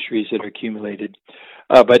registries that are accumulated.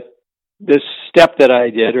 But this step that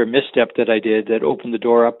I did, or misstep that I did, that opened the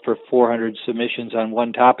door up for 400 submissions on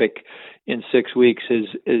one topic in 6 weeks is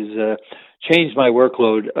changed my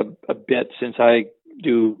workload a bit, since I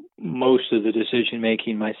do most of the decision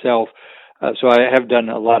making myself. So I have done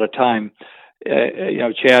a lot of time.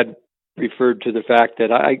 Chad referred to the fact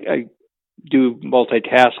that I do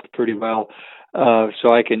multitask pretty well,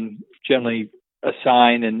 so I can generally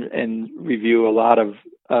assign and review a lot of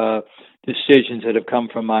decisions that have come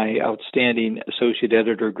from my outstanding associate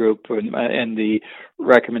editor group, and the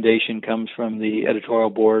recommendation comes from the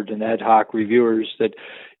editorial board and ad hoc reviewers that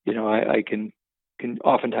I can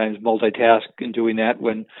oftentimes multitask in doing that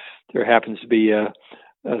when there happens to be a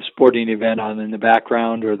sporting event on in the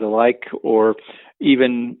background or the like, or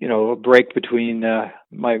even a break between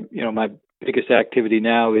my biggest activity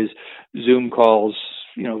now is Zoom calls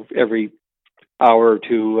every hour or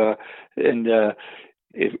two, and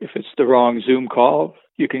if it's the wrong Zoom call,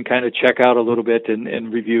 you can kind of check out a little bit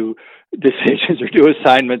and review decisions or do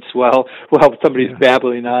assignments while somebody's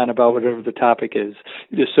babbling on about whatever the topic is.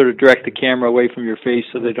 You just sort of direct the camera away from your face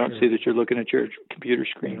so they don't see that you're looking at your computer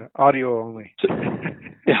screen. Audio only. So,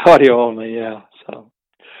 audio only, yeah. So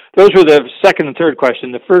those were the second and third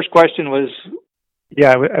question. The first question was...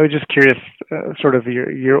 Yeah, I was just curious, sort of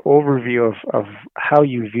your overview of how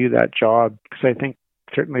you view that job, because I think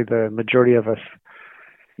certainly the majority of us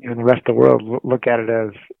in the rest of the world look at it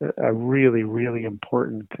as a really, really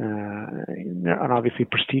important and obviously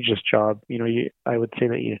prestigious job. I would say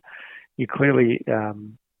that you clearly,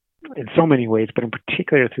 in so many ways, but in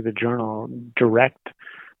particular through the journal, direct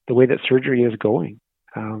the way that surgery is going.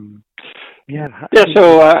 So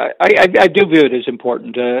I do view it as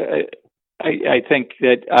important. I think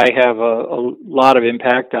that I have a lot of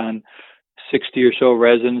impact on 60 or so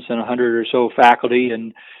residents and 100 or so faculty,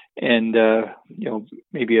 and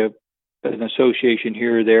maybe a an association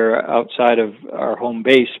here or there outside of our home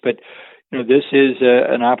base, but this is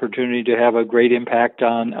an opportunity to have a great impact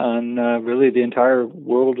on really the entire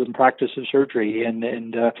world and practice of surgery, and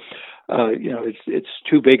it's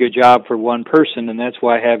too big a job for one person, and that's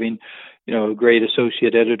why having a great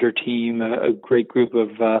associate editor team, a great group of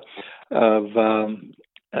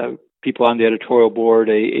people on the editorial board,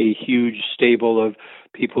 a huge stable of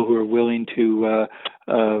people who are willing to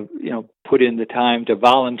put in the time, to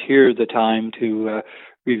volunteer the time to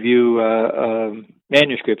review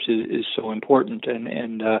manuscripts is so important,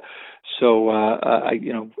 and so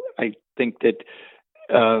I think that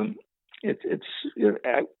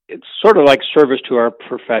it's sort of like service to our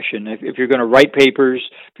profession. If you're going to write papers,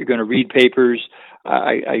 if you're going to read papers,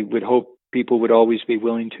 I would hope people would always be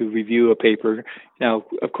willing to review a paper. Now,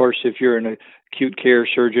 of course, if you're an acute care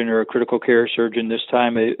surgeon or a critical care surgeon this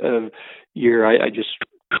time of year,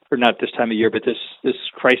 or not this time of year, but this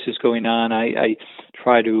crisis going on, I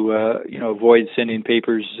try to avoid sending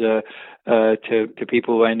papers to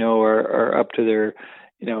people who I know are up to their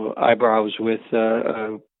eyebrows with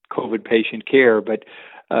COVID patient care. But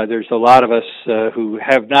there's a lot of us who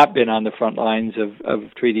have not been on the front lines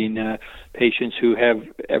of treating patients who have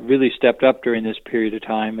really stepped up during this period of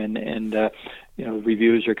time, and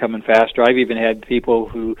reviews are coming faster. I've even had people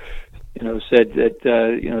who said that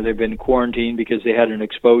they've been quarantined because they had an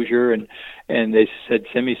exposure, and they said,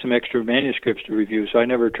 send me some extra manuscripts to review. So I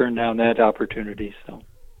never turned down that opportunity. So,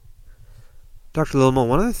 Dr. Lillemose,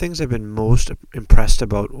 one of the things I've been most impressed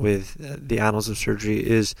about with the Annals of Surgery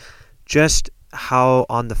is just how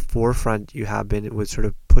on the forefront you have been with sort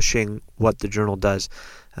of pushing what the journal does.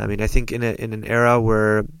 I mean, I think in an era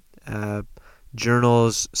where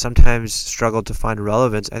journals sometimes struggle to find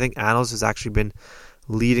relevance, I think Annals has actually been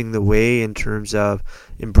leading the way in terms of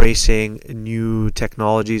embracing new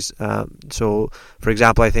technologies. So, for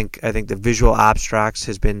example, I think the visual abstracts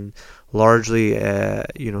has been largely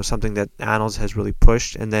something that Annals has really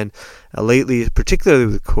pushed, and then lately, particularly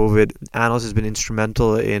with COVID, Annals has been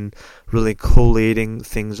instrumental in really collating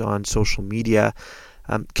things on social media.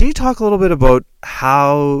 Can you talk a little bit about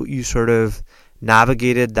how you sort of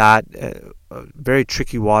navigated that very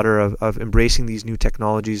tricky water of embracing these new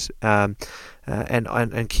technologies and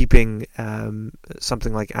keeping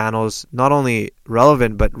something like Annals not only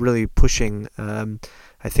relevant but really pushing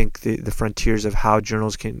I think the frontiers of how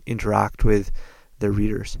journals can interact with their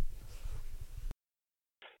readers?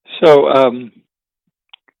 So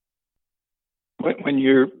when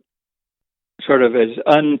you're sort of as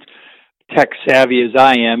un-tech savvy as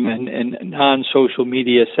I am and non-social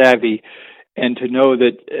media savvy, and to know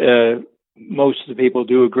that most of the people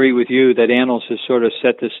do agree with you that Annals has sort of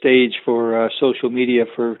set the stage for social media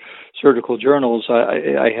for surgical journals,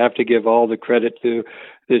 I have to give all the credit to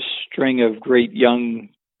this string of great young,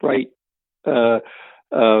 bright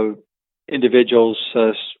individuals,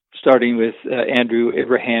 starting with Andrew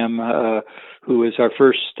Ibrahim, who was our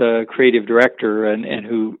first creative director and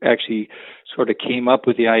who actually sort of came up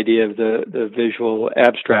with the idea of the visual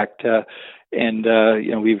abstract.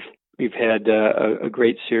 We've had a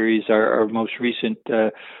great series. Our most recent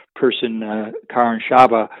person, Karan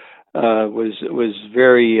Shaba, was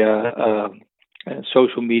very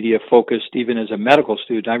social media focused, even as a medical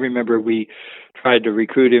student. I remember we tried to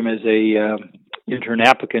recruit him as a intern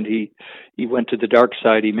applicant. He went to the dark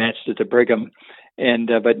side. He matched it to Brigham,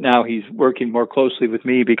 but now he's working more closely with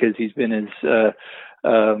me because he's been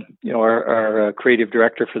our creative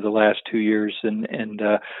director for the last 2 years, and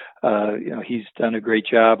he's done a great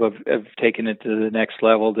job of taking it to the next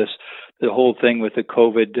level. The whole thing with the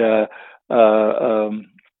COVID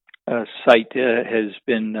site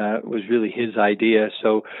was really his idea.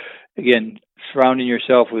 So again, surrounding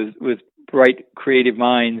yourself with bright creative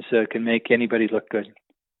minds can make anybody look good.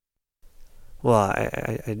 Well,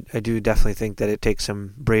 I do definitely think that it takes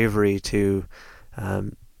some bravery to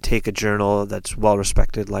take a journal that's well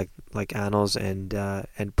respected like Annals and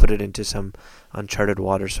put it into some uncharted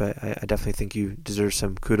waters. So I definitely think you deserve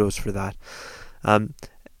some kudos for that.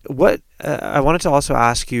 What I wanted to also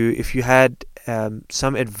ask you if you had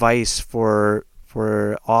some advice for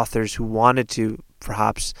authors who wanted to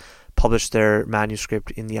perhaps publish their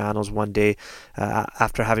manuscript in the Annals one day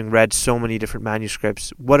after having read so many different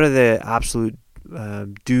manuscripts. What are the absolute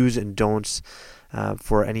do's and don'ts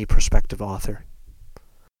for any prospective author?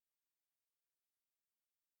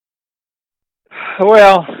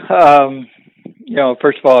 Well,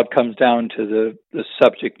 first of all, it comes down to the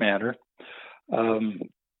subject matter.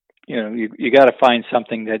 You got to find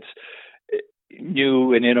something that's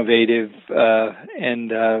new and innovative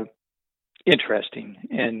and interesting.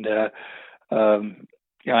 And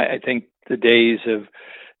I think the days of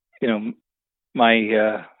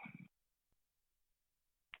my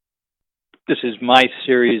this is my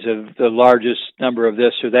series of the largest number of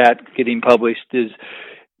this or that getting published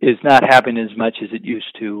is not happening as much as it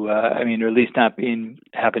used to. Or at least not being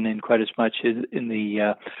happening quite as much in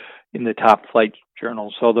the top flight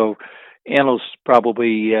journals. Although Annals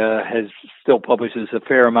probably still publishes a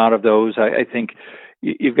fair amount of those. I think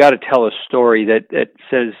you've got to tell a story that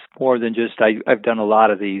says more than just I've done a lot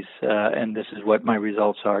of these and this is what my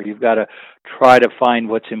results are. You've got to try to find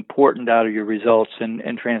what's important out of your results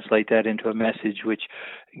and translate that into a message which,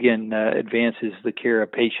 again, advances the care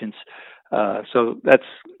of patients. So that's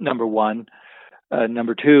number one.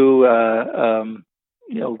 Number two,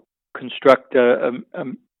 construct a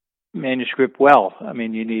manuscript well.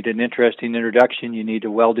 You need an interesting introduction. You need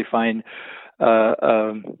a well-defined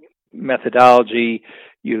methodology.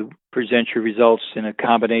 You present your results in a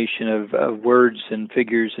combination of words and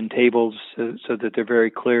figures and tables so that they're very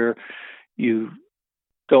clear. You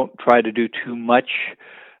don't try to do too much,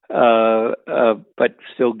 but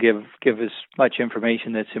still give as much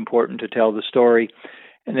information that's important to tell the story.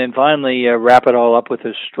 And then finally, wrap it all up with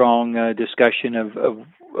a strong discussion of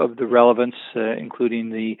the relevance, including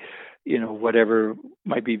the whatever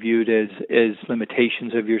might be viewed as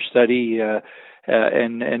limitations of your study,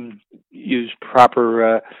 and use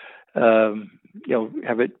proper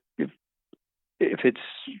have it if it's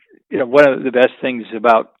one of the best things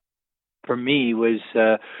about for me was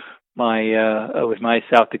with my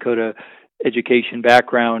South Dakota education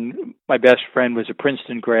background. My best friend was a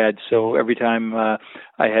Princeton grad, so every time I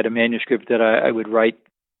had a manuscript that I would write,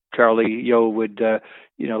 Charlie Yeo would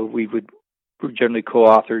we would generally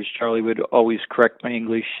co-authors. Charlie would always correct my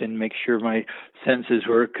English and make sure my sentences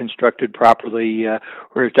were constructed properly,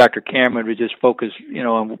 whereas Dr. Cameron would just focus,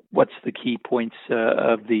 on what's the key points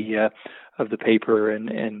of the paper,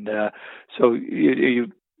 and so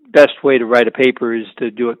you best way to write a paper is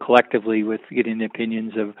to do it collectively with getting the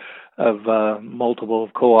opinions of multiple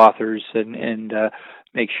co-authors and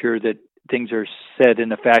make sure that things are said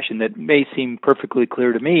in a fashion that may seem perfectly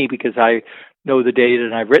clear to me because I know the data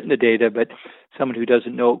and I've written the data, but someone who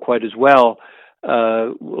doesn't know it quite as well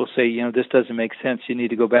will say, this doesn't make sense. You need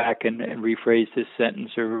to go back and rephrase this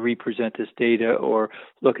sentence or represent this data or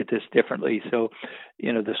look at this differently. So,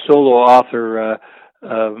 the solo author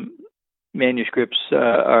manuscripts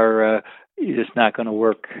are just not going to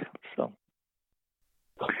work. So,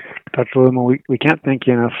 Dr. Luma, we can't thank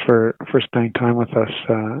you enough for spending time with us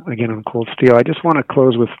again on Cold Steel. I just want to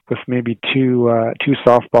close with maybe two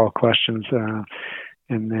softball questions,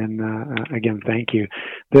 and then again, thank you.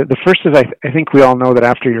 The first is I think we all know that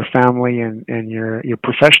after your family and your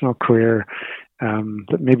professional career,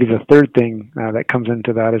 maybe the third thing that comes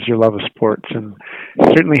into that is your love of sports. And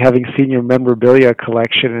certainly having seen your memorabilia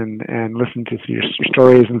collection and listened to your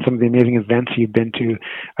stories and some of the amazing events you've been to,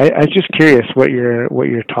 I was just curious what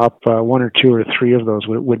your top one or two or three of those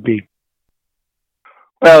would be.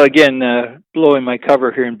 Well, again, blowing my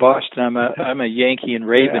cover here in Boston, I'm a Yankee and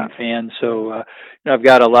Raven fan, so I've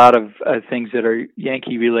got a lot of things that are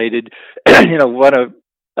Yankee related. One of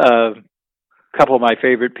couple of my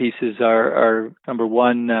favorite pieces are number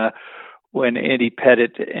one, when Andy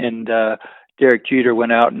Pettitte and Derek Jeter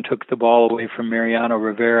went out and took the ball away from Mariano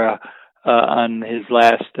Rivera on his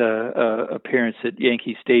last appearance at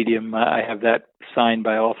Yankee Stadium. I have that signed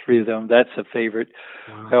by all three of them. That's a favorite.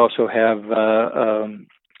 Wow. I also have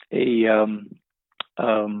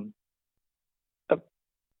a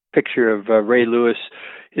picture of Ray Lewis,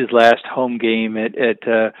 his last home game at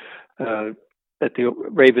the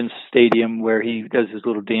Ravens Stadium, where he does his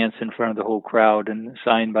little dance in front of the whole crowd, and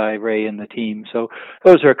signed by Ray and the team. So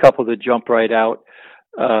those are a couple that jump right out.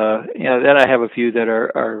 Then I have a few that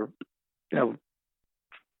are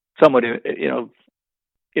somewhat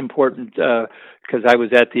important because I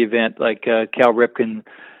was at the event, like Cal Ripken,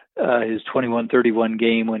 his 21-31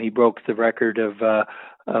 game when he broke the record of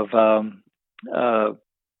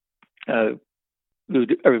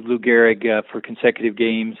Lou Gehrig for consecutive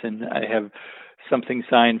games, and I have something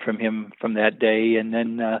signed from him from that day. And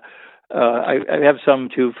then I have some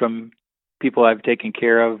too from people I've taken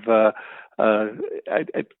care of.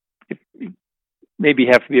 I maybe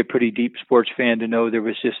have to be a pretty deep sports fan to know there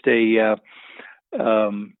was just a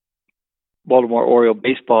Baltimore Oriole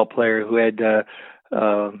baseball player who had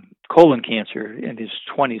colon cancer in his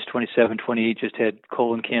 20s, 27, 28, just had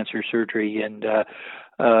colon cancer surgery, and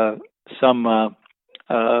some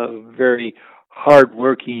very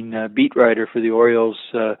hard-working beat writer for the Orioles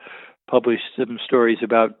published some stories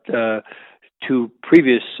about two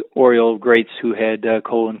previous Oriole greats who had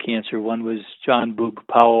colon cancer. One was John Boog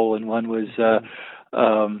Powell, and one was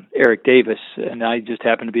Eric Davis, and I just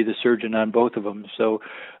happened to be the surgeon on both of them. So,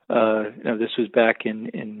 this was back in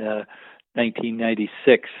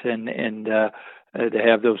 1996, and to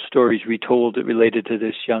have those stories retold that related to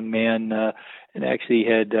this young man, and actually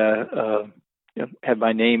had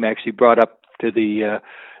my name actually brought up to the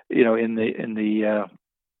in the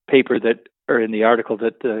paper or in the article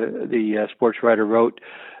that the sports writer wrote.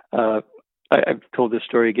 I've told this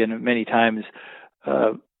story again many times.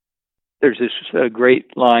 There's this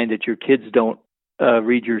great line that your kids don't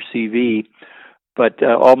read your CV, but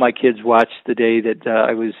all my kids watched the day that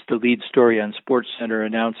I was the lead story on SportsCenter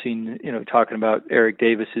announcing, talking about Eric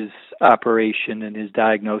Davis's operation and his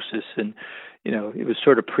diagnosis, and it was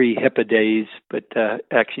sort of pre-HIPAA days, but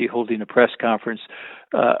actually holding a press conference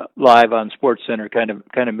live on SportsCenter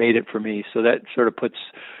kind of made it for me. So that sort of puts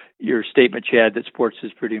your statement, Chad, that sports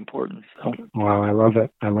is pretty important. So. Wow, I love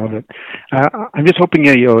it. I'm just hoping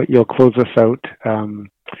you'll close us out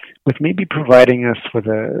with maybe providing us with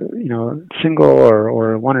a single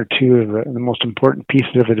or one or two of the most important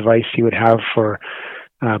pieces of advice you would have for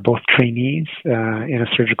both trainees in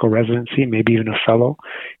a surgical residency, maybe even a fellow,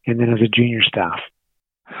 and then as a junior staff.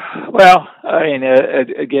 Well, I mean,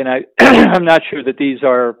 again, I'm not sure that these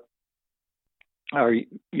are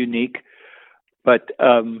unique, but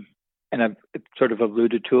and I've sort of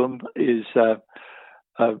alluded to them, is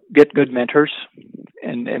get good mentors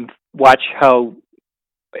and watch how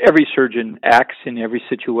every surgeon acts in every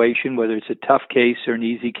situation, whether it's a tough case or an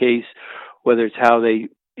easy case, whether it's how they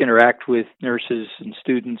interact with nurses and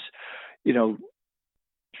students,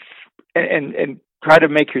 and try to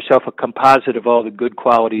make yourself a composite of all the good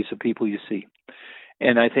qualities of people you see.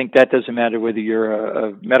 And I think that doesn't matter whether you're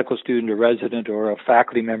a medical student, a resident, or a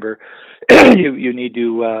faculty member. You need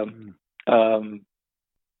to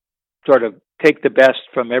sort of take the best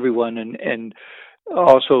from everyone and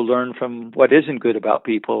also learn from what isn't good about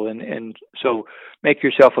people. And so make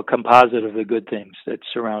yourself a composite of the good things that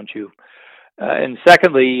surround you. And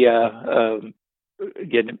secondly,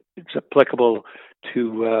 again, it's applicable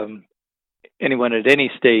to anyone at any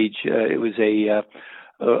stage. It was a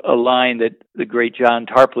line that the great John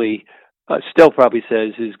Tarpley still probably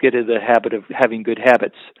says is get in the habit of having good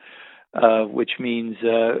habits, which means,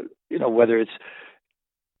 whether it's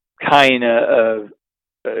tying a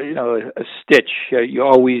stitch, you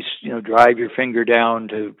always, drive your finger down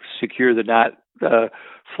to secure the knot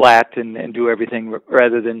flat and do everything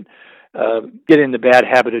rather than get in the bad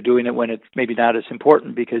habit of doing it when it's maybe not as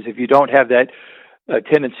important, because if you don't have that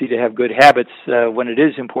tendency to have good habits, when it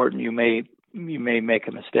is important, you may make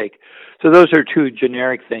a mistake. So those are two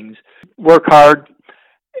generic things. Work hard,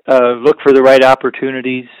 look for the right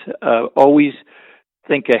opportunities, always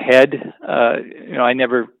think ahead. I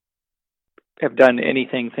never have done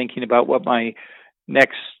anything thinking about what my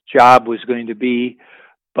next job was going to be,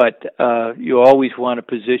 but you always want to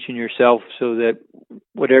position yourself so that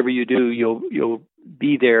whatever you do, you'll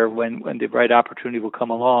be there when the right opportunity will come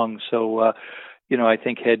along. So, I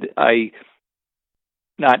think had I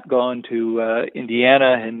not gone to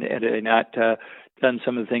Indiana and not done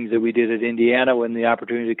some of the things that we did at Indiana when the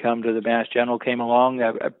opportunity to come to the Mass General came along,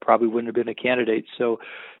 I probably wouldn't have been a candidate. So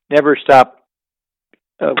never stop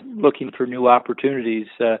looking for new opportunities.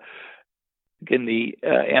 Again, the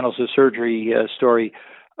Annals of Surgery story,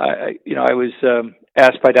 I was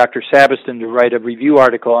asked by Dr. Sabiston to write a review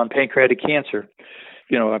article on pancreatic cancer.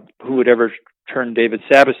 Who would ever turn David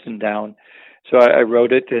Sabiston down? So I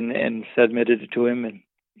wrote it and submitted it to him, and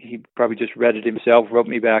he probably just read it himself, wrote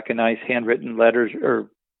me back a nice handwritten letter,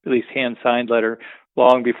 or at least hand-signed letter,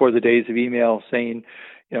 long before the days of email, saying,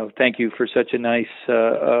 thank you for such a nice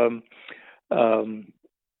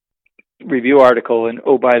review article, and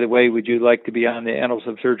oh, by the way, would you like to be on the Annals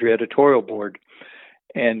of Surgery editorial board?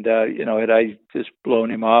 And had I just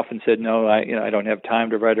blown him off and said, no, I don't have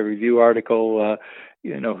time to write a review article,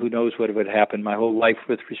 who knows what would happen. My whole life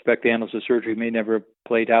with respect to Annals of Surgery may never have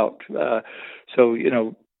played out. So,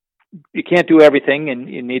 you can't do everything, and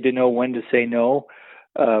you need to know when to say no.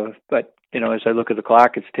 But, as I look at the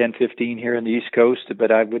clock, it's 10:15 here on the East Coast,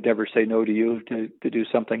 but I would never say no to you to do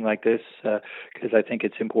something like this, because I think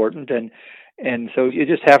it's important. And so you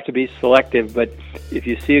just have to be selective, but if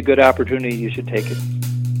you see a good opportunity, you should take it.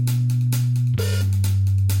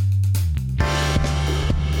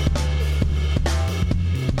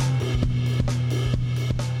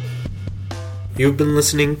 You've been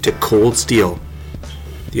listening to Cold Steel,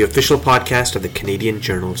 the official podcast of the Canadian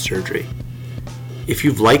Journal of Surgery. If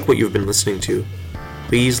you've liked what you've been listening to,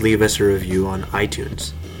 please leave us a review on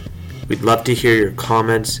iTunes. We'd love to hear your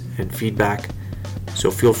comments and feedback, so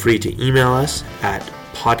feel free to email us at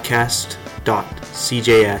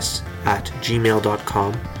podcast.cjs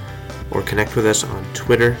canjsurge@gmail.com or connect with us on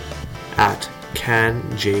Twitter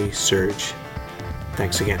 @canjsurge.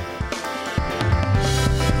 Thanks again.